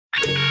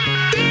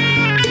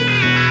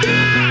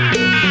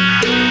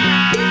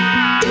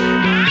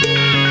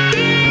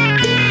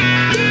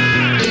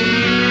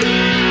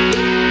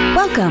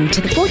Welcome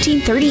to the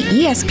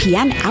 1430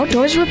 ESPN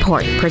Outdoors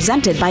Report,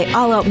 presented by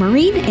All Out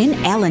Marine in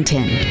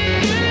Allenton.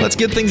 Let's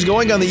get things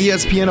going on the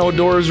ESPN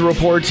Outdoors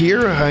Report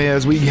here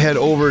as we head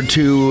over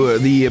to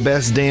the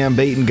Best Dam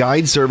Bait and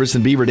Guide Service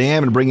in Beaver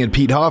Dam and bring in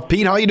Pete Huff.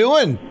 Pete, how you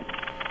doing?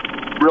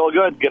 Real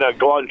good. Gonna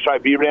go out and try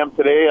Beaver Dam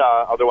today.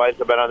 Otherwise,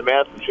 I've been on the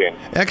Madison chain.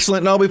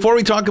 Excellent. Now, before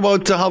we talk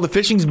about how the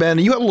fishing's been,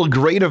 you had a little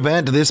great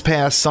event this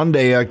past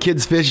Sunday,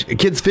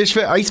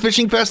 Ice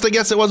Fishing Fest, I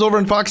guess it was, over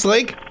in Fox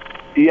Lake.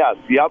 Yes.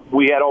 Yep.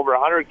 We had over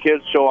 100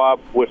 kids show up,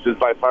 which is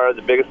by far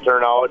the biggest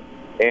turnout,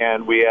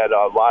 and we had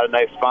a lot of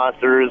nice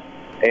sponsors,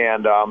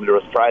 and there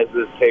was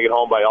prizes taken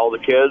home by all the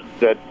kids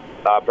that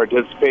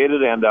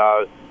participated, and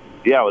it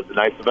was a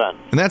nice event.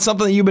 And that's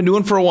something that you've been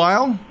doing for a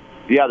while?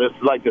 Yeah, this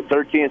is like the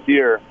 13th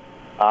year.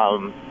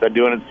 Been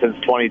doing it since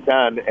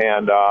 2010,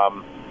 and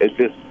it's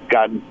just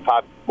gotten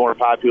more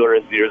popular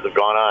as the years have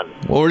gone on.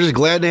 Well, we're just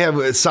glad to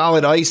have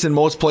solid ice in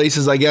most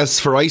places, I guess,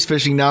 for ice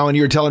fishing now. And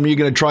you were telling me you're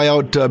going to try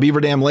out Beaver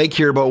Dam Lake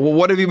here, but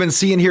what have you been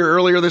seeing here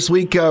earlier this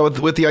week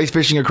with the ice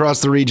fishing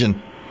across the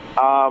region?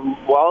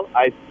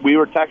 We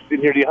were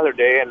texting here the other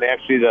day, and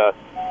actually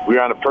we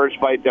were on a perch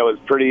bite that was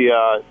pretty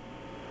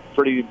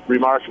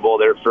remarkable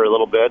there for a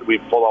little bit. We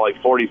pulled out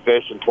like 40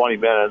 fish in 20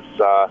 minutes,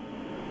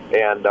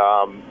 and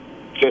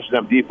fishing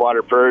them deep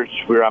water perch.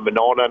 We were on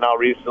Monona now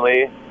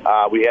recently.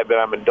 We had been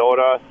on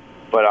Mendota,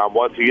 but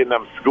once you get in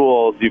them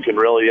schools, you can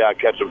really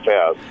catch them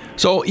fast.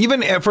 So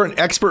even for an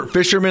expert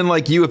fisherman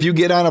like you, if you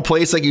get on a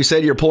place, like you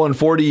said, you're pulling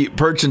 40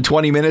 perch in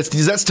 20 minutes,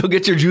 does that still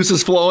get your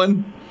juices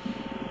flowing?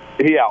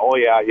 Yeah, oh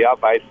yeah, yep.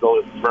 I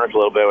still smirk a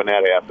little bit when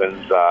that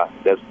happens.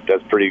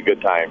 That's pretty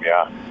good time,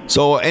 yeah.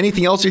 So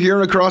anything else you're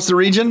hearing across the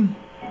region?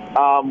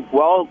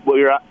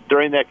 We were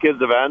during that kids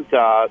event,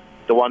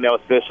 the one that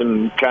was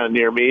fishing kind of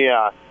near me,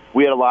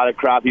 we had a lot of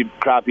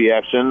crappie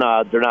action.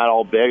 They're not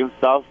all big and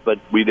stuff, but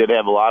we did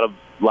have a lot of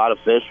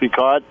fish we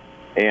caught,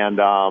 and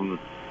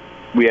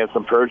we had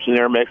some perch in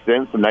there mixed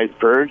in, some nice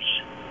perch,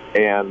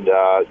 and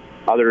a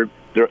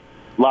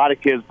lot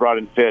of kids brought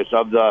in fish.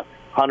 Of the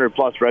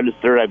 100-plus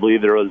registered, I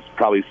believe there was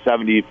probably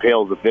 70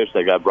 pails of fish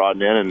that got brought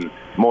in, and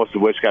most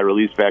of which got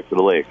released back to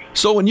the lake.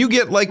 So when you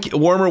get like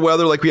warmer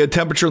weather, like we had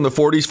temperature in the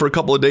 40s for a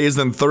couple of days,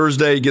 then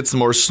Thursday you get some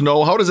more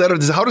snow. How does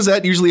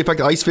that usually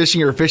affect ice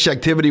fishing or fish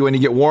activity when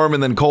you get warm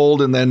and then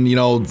cold and then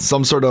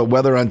some sort of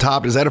weather on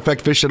top? Does that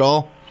affect fish at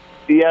all?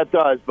 Yeah, it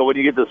does. But when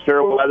you get the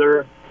fair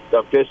weather,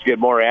 the fish get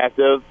more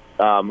active.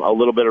 A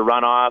little bit of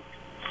runoff,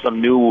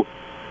 some new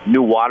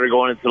water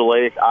going into the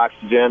lake,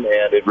 oxygen,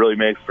 and it really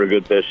makes for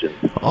good fishing.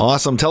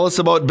 Awesome. Tell us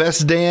about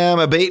Best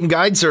Dam Bait and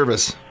Guide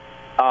Service.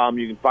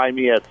 You can find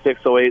me at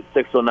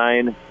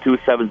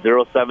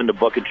 608-609-2707 to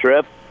book a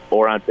trip,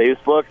 or on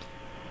Facebook.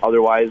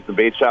 Otherwise, the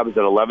bait shop is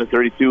at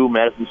 1132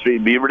 Madison Street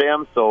in Beaver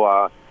Dam,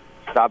 so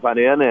stop on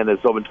in, and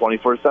it's open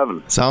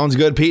 24/7. Sounds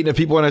good, Pete. And if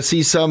people want to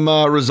see some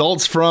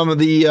results from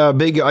the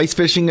big ice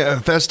fishing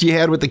fest you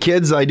had with the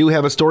kids, I do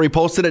have a story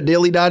posted at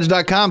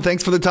dailydodge.com.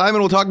 Thanks for the time, and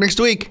we'll talk next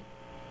week.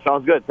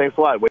 Sounds good. Thanks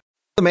a lot.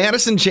 The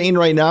Madison chain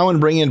right now and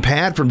bring in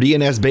Pat from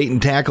DNS Bait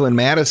and Tackle in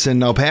Madison.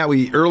 Now, Pat,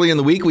 early in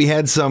the week we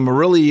had some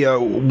really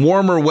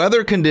warmer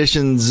weather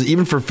conditions,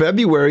 even for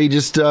February.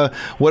 Just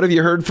what have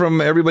you heard from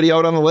everybody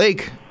out on the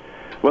lake?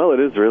 Well, it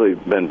has really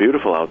been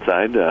beautiful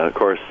outside. Of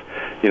course,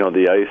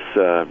 the ice,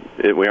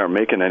 we aren't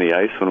making any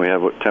ice when we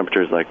have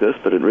temperatures like this,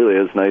 but it really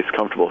is nice,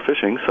 comfortable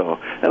fishing.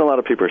 And a lot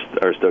of people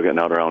are still getting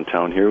out around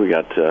town here. We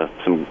got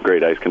some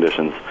great ice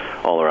conditions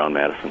all around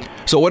Madison.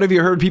 So what have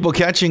you heard people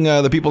catching,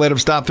 the people that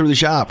have stopped through the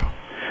shop?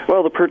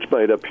 Well, the perch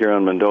bite up here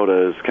on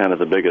Mendota is kind of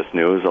the biggest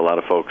news. A lot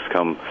of folks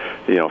come,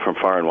 from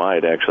far and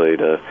wide, actually,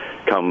 to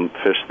come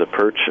fish the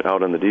perch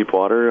out in the deep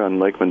water on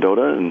Lake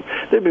Mendota, and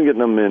they've been getting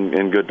them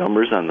in good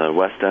numbers on the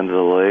west end of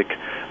the lake,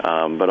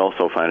 but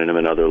also finding them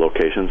in other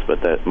locations,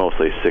 but that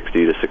mostly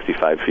 60 to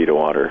 65 feet of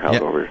water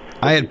out over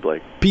the deep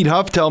lake. Pete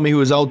Huff tell me, who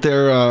was out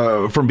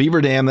there from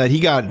Beaver Dam, that he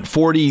got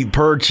 40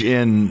 perch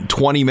in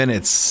 20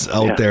 minutes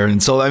out there.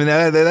 And so, I mean,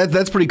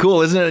 that's pretty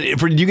cool, isn't it?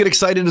 Do you get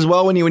excited as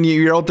well when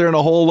you're out there in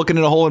a hole, looking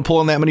in a hole and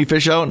pulling that many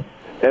fish out?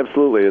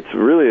 Absolutely. It's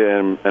really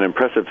an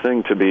impressive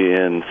thing to be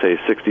in, say,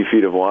 60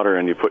 feet of water,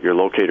 and you put your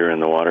locator in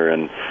the water,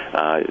 and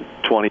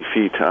 20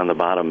 feet on the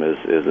bottom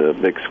is a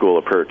big school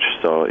of perch.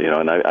 So,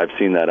 and I've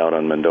seen that out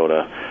on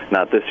Mendota,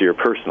 not this year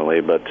personally,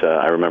 but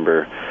I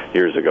remember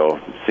years ago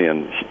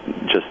seeing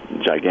just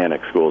gigantic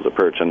schools of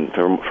perch. And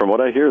from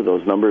what I hear,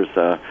 those numbers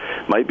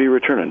might be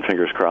returning.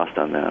 Fingers crossed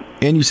on that.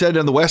 And you said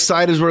on the west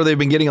side is where they've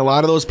been getting a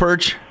lot of those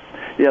perch?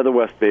 Yeah, the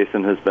West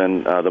Basin has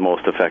been the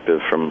most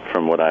effective from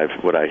what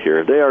I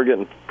hear. They are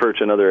getting perch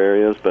in other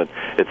areas, but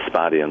it's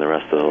spotty in the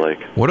rest of the lake.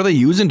 What are they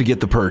using to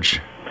get the perch?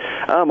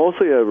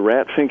 Mostly a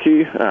rat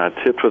finky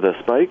tipped with a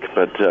spike,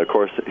 but of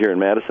course here in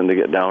Madison, to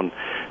get down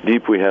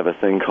deep, we have a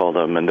thing called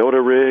a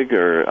Mendota rig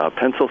or a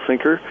pencil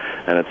sinker,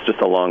 and it's just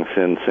a long,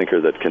 thin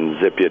sinker that can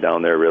zip you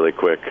down there really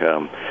quick.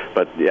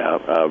 But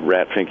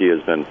rat finky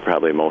has been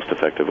probably most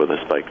effective with a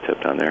spike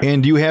tipped on there.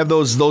 And do you have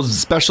those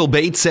special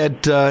baits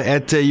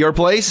at your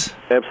place?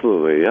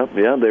 Absolutely, yep.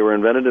 Yeah, they were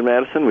invented in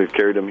Madison. We've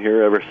carried them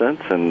here ever since,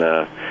 and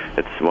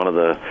it's one of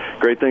the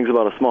great things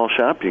about a small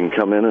shop. You can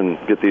come in and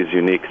get these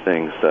unique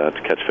things to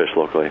catch fish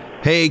locally.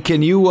 Hey,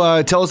 can you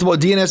tell us about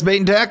D&S Bait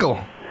and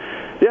Tackle?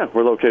 Yeah,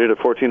 we're located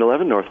at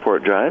 1411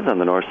 Northport Drive on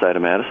the north side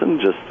of Madison,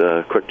 just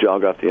a quick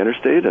jog off the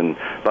interstate and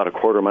about a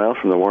quarter mile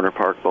from the Warner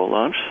Park Boat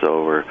Launch.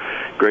 So we're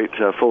great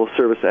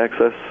full-service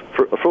access,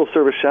 a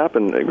full-service shop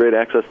and great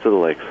access to the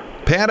lakes.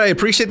 Pat, I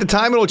appreciate the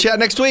time, and we'll chat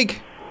next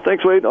week.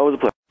 Thanks, Wade. Always a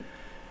pleasure.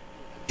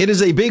 It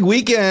is a big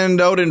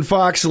weekend out in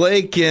Fox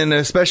Lake, and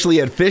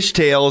especially at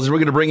Fishtails. We're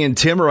going to bring in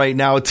Tim right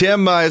now.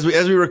 Tim, as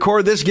we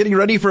record this, getting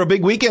ready for a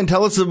big weekend,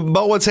 tell us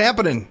about what's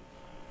happening.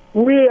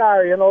 We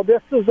are.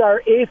 This is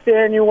our 8th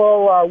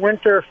annual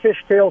Winter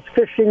Fishtails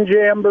Fishing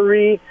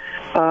Jamboree.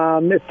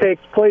 It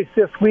takes place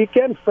this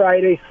weekend,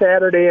 Friday,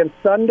 Saturday, and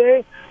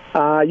Sunday.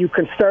 You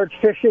can start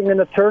fishing in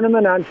the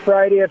tournament on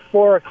Friday at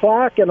 4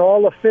 o'clock, and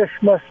all the fish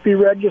must be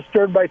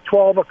registered by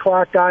 12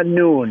 o'clock on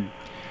noon.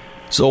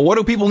 So what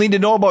do people need to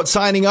know about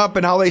signing up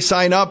and how they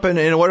sign up,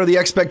 and what are the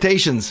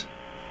expectations?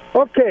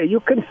 Okay, you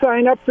can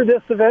sign up for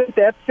this event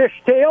at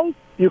Fishtails.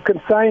 You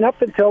can sign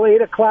up until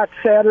 8 o'clock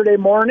Saturday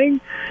morning.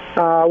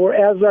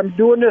 As I'm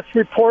doing this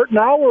report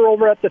now, we're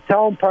over at the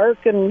town park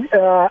in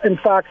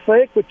Fox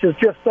Lake, which is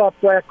just off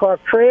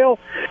Blackhawk Trail.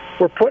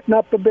 We're putting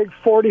up a big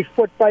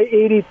 40-foot by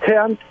 80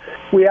 tent.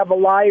 We have a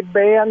live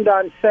band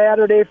on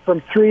Saturday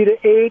from 3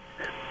 to 8.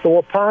 The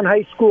Waupun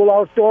High School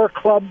Outdoor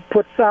Club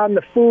puts on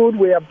the food.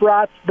 We have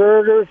brats,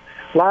 burgers,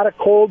 a lot of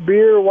cold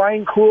beer,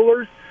 wine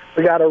coolers.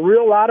 We got a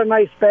lot of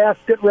nice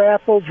basket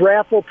raffles,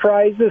 raffle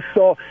prizes.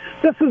 So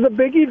this is a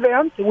big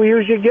event. We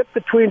usually get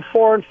between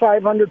 400 and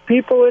 500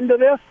 people into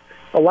this.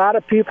 A lot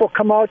of people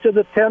come out to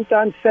the tent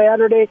on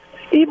Saturday.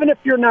 Even if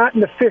you're not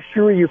in the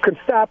fishery, you can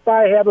stop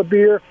by, have a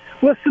beer,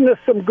 listen to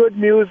some good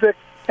music,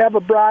 have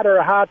a brat or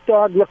a hot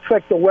dog. Looks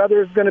like the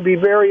weather is going to be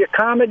very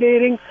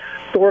accommodating.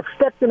 So we're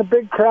expecting a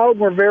big crowd.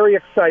 We're very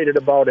excited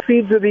about it.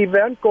 Feeds of the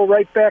event go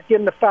right back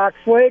into Fox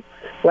Lake.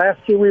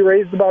 Last year we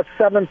raised about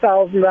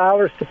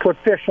 $7,000 to put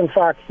fish in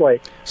Fox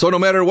Lake. So no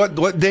matter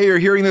what day you're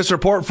hearing this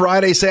report,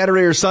 Friday,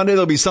 Saturday, or Sunday,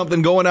 there'll be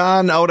something going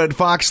on out at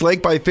Fox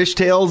Lake by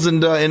Fishtails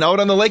and out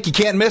on the lake. You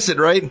can't miss it,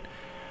 right?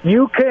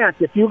 You can't.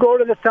 If you go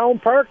to the town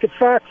park at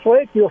Fox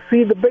Lake, you'll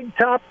see the big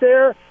top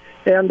there.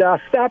 And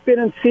stop in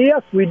and see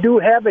us. We do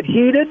have it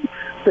heated,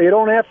 so you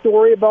don't have to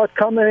worry about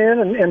coming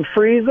in and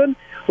freezing.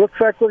 Looks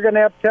like we're going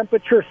to have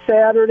temperature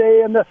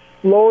Saturday in the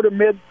low to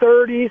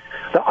mid-30s.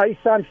 The ice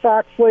on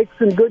Fox Lake's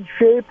in good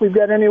shape. We've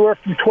got anywhere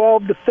from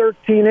 12 to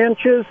 13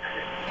 inches.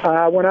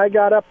 When I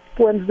got up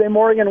Wednesday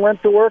morning and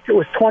went to work, it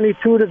was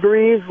 22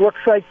 degrees.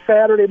 Looks like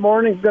Saturday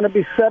morning is going to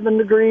be 7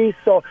 degrees.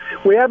 So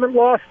we haven't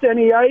lost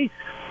any ice.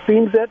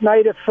 Seems at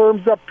night it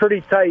firms up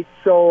pretty tight.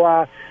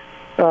 So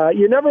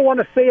you never want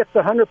to say it's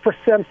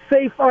 100%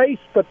 safe ice,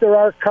 but there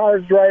are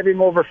cars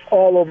driving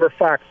all over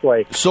Fox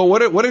Lake. So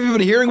what have you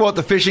been hearing about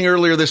the fishing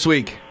earlier this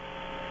week?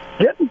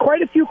 Getting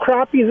quite a few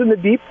crappies in the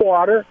deep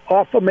water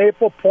off of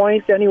Maple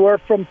Point, anywhere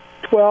from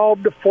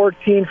 12 to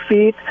 14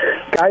 feet.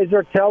 Guys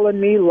are telling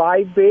me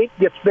live bait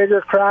gets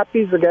bigger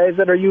crappies. The guys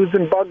that are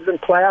using bugs and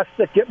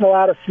plastic getting a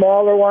lot of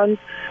smaller ones.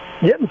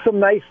 Getting some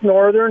nice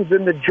northerns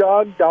in the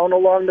jug down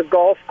along the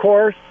golf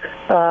course.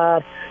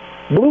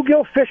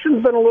 Bluegill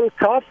fishing's been a little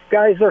tough.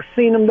 Guys are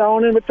seeing them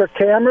down in with their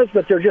cameras,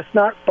 but they're just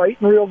not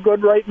biting real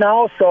good right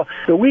now. So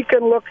the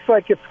weekend looks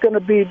like it's going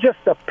to be just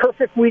a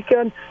perfect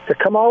weekend to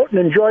come out and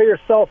enjoy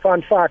yourself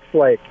on Fox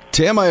Lake.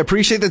 Tim, I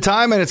appreciate the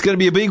time, and it's going to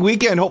be a big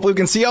weekend. Hopefully we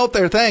can see you out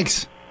there.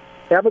 Thanks.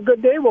 Have a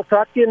good day. We'll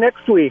talk to you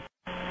next week.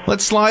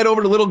 Let's slide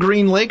over to Little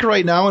Green Lake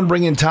right now and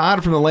bring in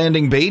Todd from the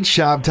Landing Bait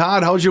Shop.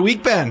 Todd, how's your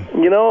week been?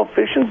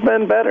 Fishing's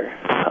been better.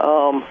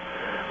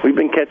 We've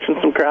been catching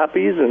some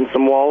crappies and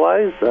some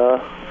walleyes.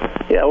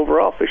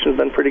 Overall, fishing's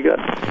been pretty good.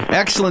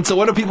 Excellent. So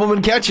what have people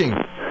been catching?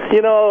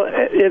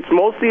 It's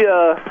mostly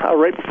a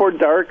right before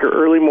dark or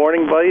early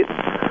morning bite,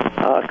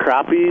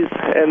 crappies,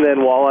 and then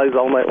walleyes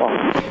all night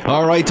long.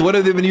 All right. So what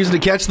have they been using to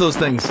catch those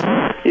things?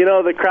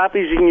 The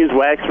crappies, you can use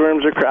wax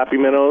worms or crappie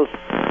minnows.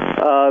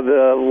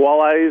 The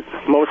walleyes,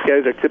 most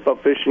guys are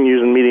tip-up fishing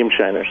using medium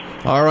shiners.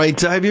 All right.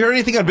 Have you heard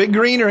anything on Big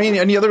Green or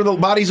any other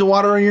bodies of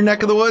water in your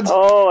neck of the woods?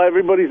 Oh,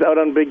 everybody's out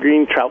on Big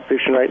Green trout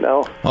fishing right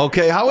now.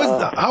 Okay.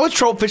 How is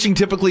trout fishing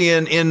typically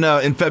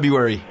in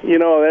February?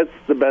 That's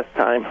the best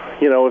time.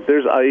 If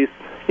there's ice.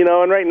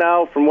 And right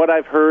now, from what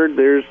I've heard,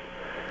 there's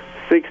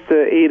 6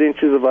 to 8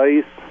 inches of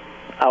ice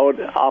out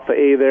off of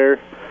A there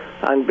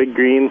on Big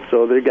Green,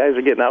 so the guys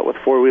are getting out with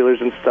four-wheelers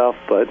and stuff,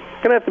 but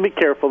going to have to be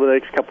careful the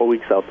next couple of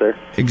weeks out there.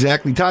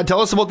 Exactly. Todd, tell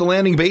us about the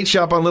Landing Bait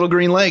Shop on Little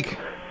Green Lake.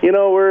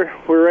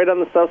 We're right on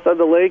the south side of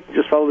the lake.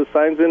 Just follow the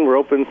signs in. We're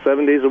open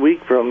 7 days a week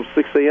from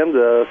 6 a.m.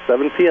 to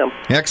 7 p.m.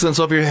 Excellent.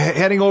 So if you're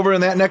heading over in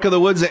that neck of the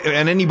woods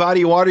and any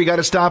body of water, you got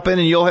to stop in,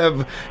 and you'll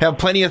have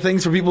plenty of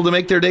things for people to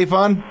make their day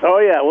fun? Oh,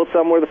 yeah. We'll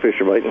tell them where the fish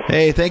are biting.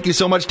 Hey, thank you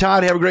so much,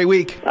 Todd. Have a great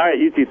week. All right.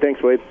 You too.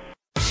 Thanks, Wade.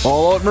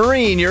 All Out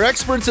Marine, your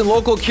experts and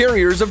local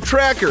carriers of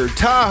Tracker,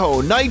 Tahoe,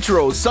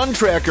 Nitro, Sun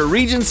Tracker,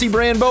 Regency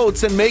brand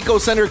boats, and Mako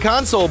Center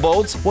console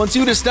boats wants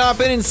you to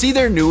stop in and see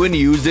their new and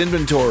used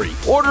inventory.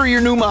 Order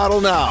your new model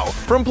now.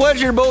 From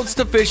pleasure boats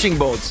to fishing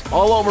boats,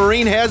 All Out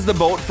Marine has the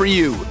boat for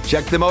you.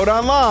 Check them out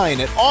online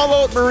at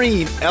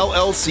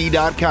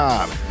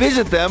alloutmarinellc.com.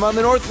 Visit them on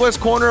the northwest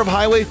corner of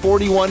Highway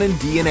 41 in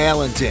D in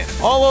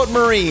Allenton. All Out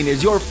Marine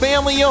is your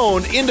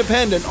family-owned,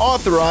 independent,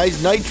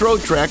 authorized Nitro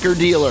Tracker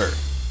dealer.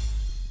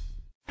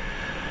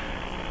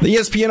 The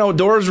ESPN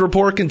Outdoors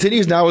Report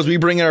continues now as we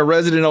bring in our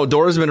resident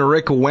outdoorsman,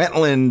 Rick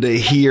Wentland,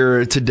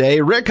 here today.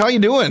 Rick, how you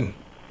doing?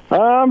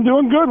 I'm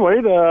doing good,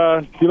 Wade.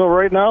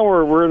 Right now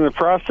we're in the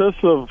process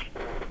of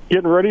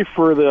getting ready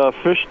for the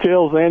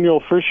Fishtails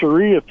Annual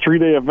Fishery, a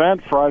 3-day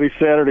event, Friday,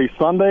 Saturday,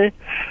 Sunday.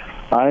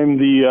 I'm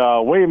the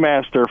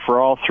weighmaster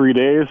for all 3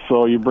 days,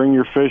 so you bring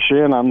your fish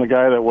in. I'm the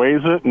guy that weighs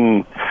it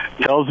and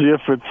tells you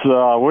if it's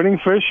a winning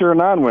fish or a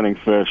non-winning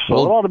fish. So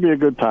it ought to be a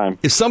good time.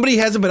 If somebody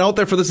hasn't been out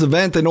there for this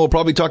event, I know we'll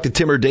probably talk to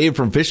Tim or Dave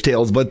from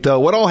Fishtails, but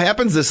what all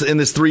happens in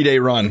this 3-day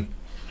run?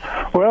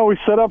 Well, we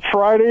set up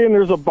Friday, and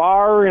there's a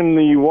bar in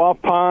the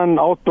Waupun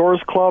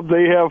Outdoors Club.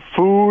 They have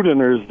food,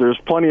 and there's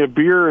plenty of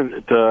beer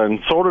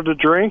and soda to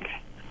drink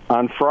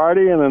on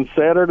Friday. And then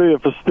Saturday, the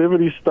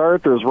festivities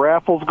start. There's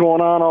raffles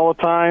going on all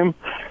the time.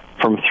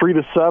 From 3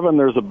 to 7,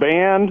 there's a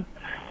band.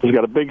 We've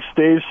got a big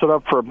stage set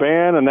up for a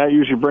band, and that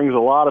usually brings a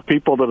lot of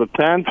people to the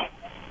tent.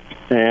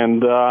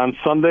 And on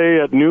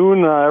Sunday at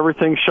noon,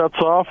 everything shuts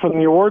off in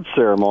the awards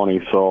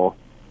ceremony. So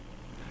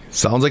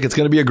sounds like it's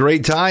going to be a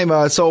great time.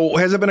 So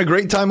has it been a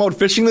great time out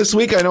fishing this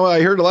week? I know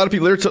I heard a lot of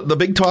people. The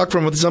big talk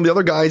from some of the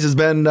other guys has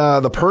been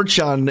the perch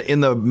in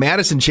the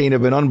Madison chain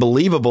have been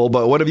unbelievable.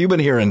 But what have you been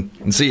hearing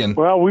and seeing?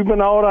 Well, we've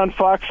been out on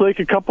Fox Lake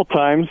a couple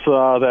times.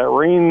 That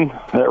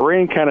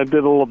rain kind of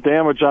did a little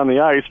damage on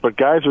the ice, but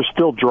guys are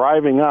still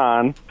driving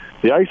on.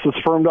 The ice has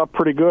firmed up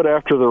pretty good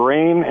after the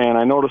rain, and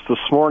I noticed this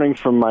morning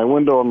from my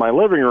window in my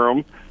living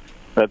room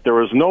that there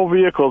was no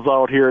vehicles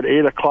out here at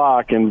 8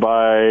 o'clock, and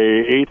by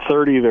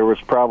 8:30 there was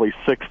probably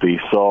 60.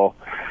 So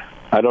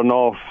I don't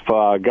know if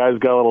guys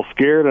got a little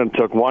scared and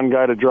took one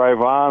guy to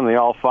drive on, and they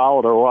all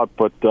followed or what.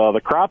 But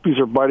the crappies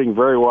are biting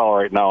very well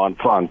right now on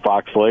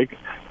Fox Lake.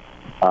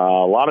 A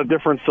lot of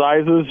different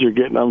sizes. You're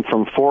getting them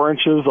from 4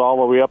 inches all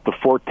the way up to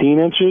 14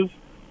 inches.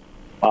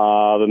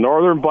 The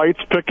northern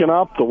bite's picking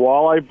up. The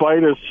walleye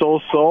bite is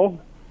so-so.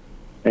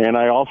 And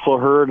I also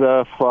heard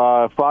if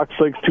Fox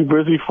Lake's too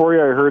busy for you,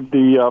 I heard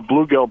the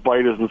bluegill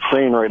bite is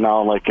insane right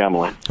now in Lake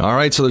Emily. All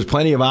right, so there's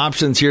plenty of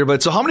options here.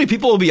 But so how many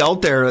people will be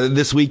out there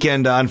this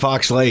weekend on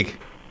Fox Lake?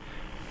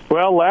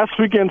 Well, last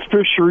weekend's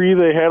fishery,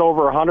 they had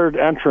over 100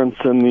 entrants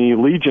in the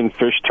Legion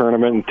Fish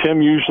Tournament, and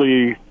Tim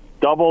usually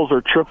doubles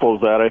or triples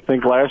that. I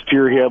think last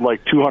year he had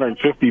like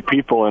 250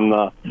 people in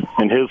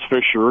his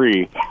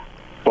fishery.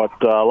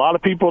 But a lot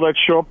of people that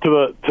show up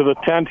to the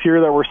tent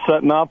here that we're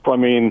setting up, I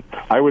mean,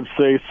 I would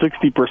say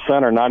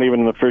 60% are not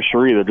even in the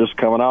fishery. They're just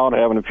coming out,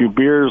 having a few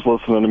beers,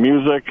 listening to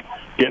music,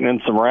 getting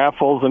in some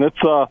raffles, and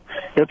it's a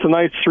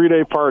nice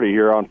 3-day party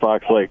here on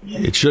Fox Lake.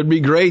 It should be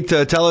great.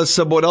 Tell us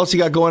what else you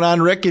got going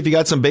on, Rick. If you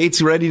got some baits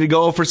ready to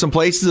go for some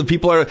places, if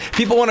people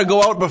want to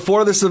go out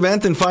before this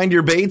event and find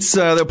your baits,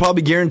 they'll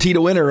probably guarantee a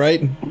winner,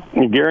 right?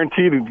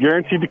 Guaranteed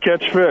to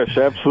catch fish.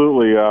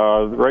 Absolutely.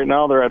 Right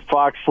now they're at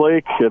Fox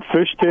Lake at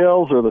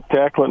Fishtails or the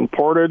Tacklet and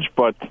Portage,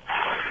 but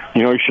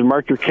you should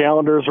mark your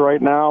calendars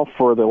right now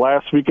for the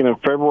last weekend in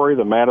February,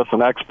 the Madison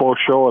Expo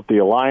show at the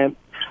Alliant.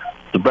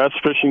 The best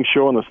fishing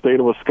show in the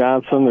state of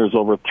Wisconsin. There's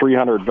over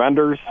 300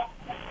 vendors,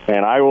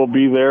 and I will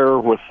be there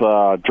with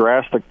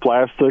Drastic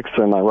Plastics,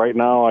 and right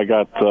now I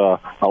got a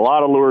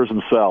lot of lures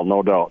to sell,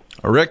 no doubt.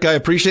 Rick, I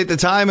appreciate the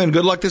time, and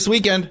good luck this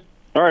weekend.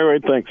 All right,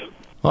 Wade, thanks.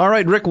 All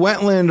right, Rick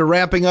Wentland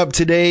wrapping up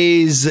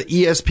today's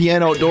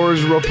ESPN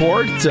Outdoors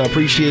Report.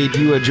 Appreciate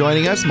you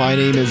joining us. My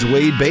name is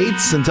Wade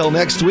Bates. Until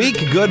next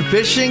week, good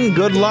fishing,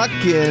 good luck,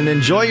 and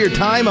enjoy your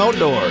time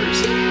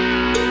outdoors.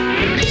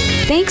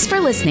 Thanks for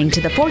listening to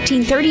the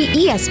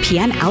 1430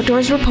 ESPN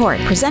Outdoors Report,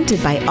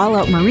 presented by All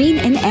Out Marine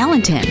in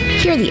Allenton.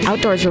 Hear the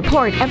Outdoors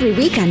Report every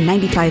week on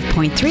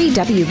 95.3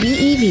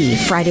 WBEV,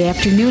 Friday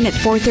afternoon at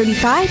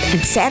 4:35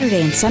 and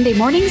Saturday and Sunday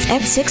mornings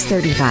at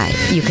 6:35.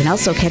 You can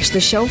also catch the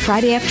show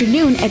Friday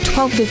afternoon at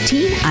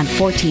 12:15 on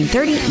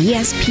 1430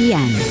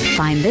 ESPN.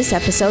 Find this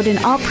episode and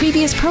all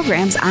previous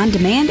programs on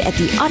demand at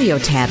the audio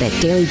tab at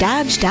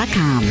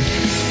dailydodge.com.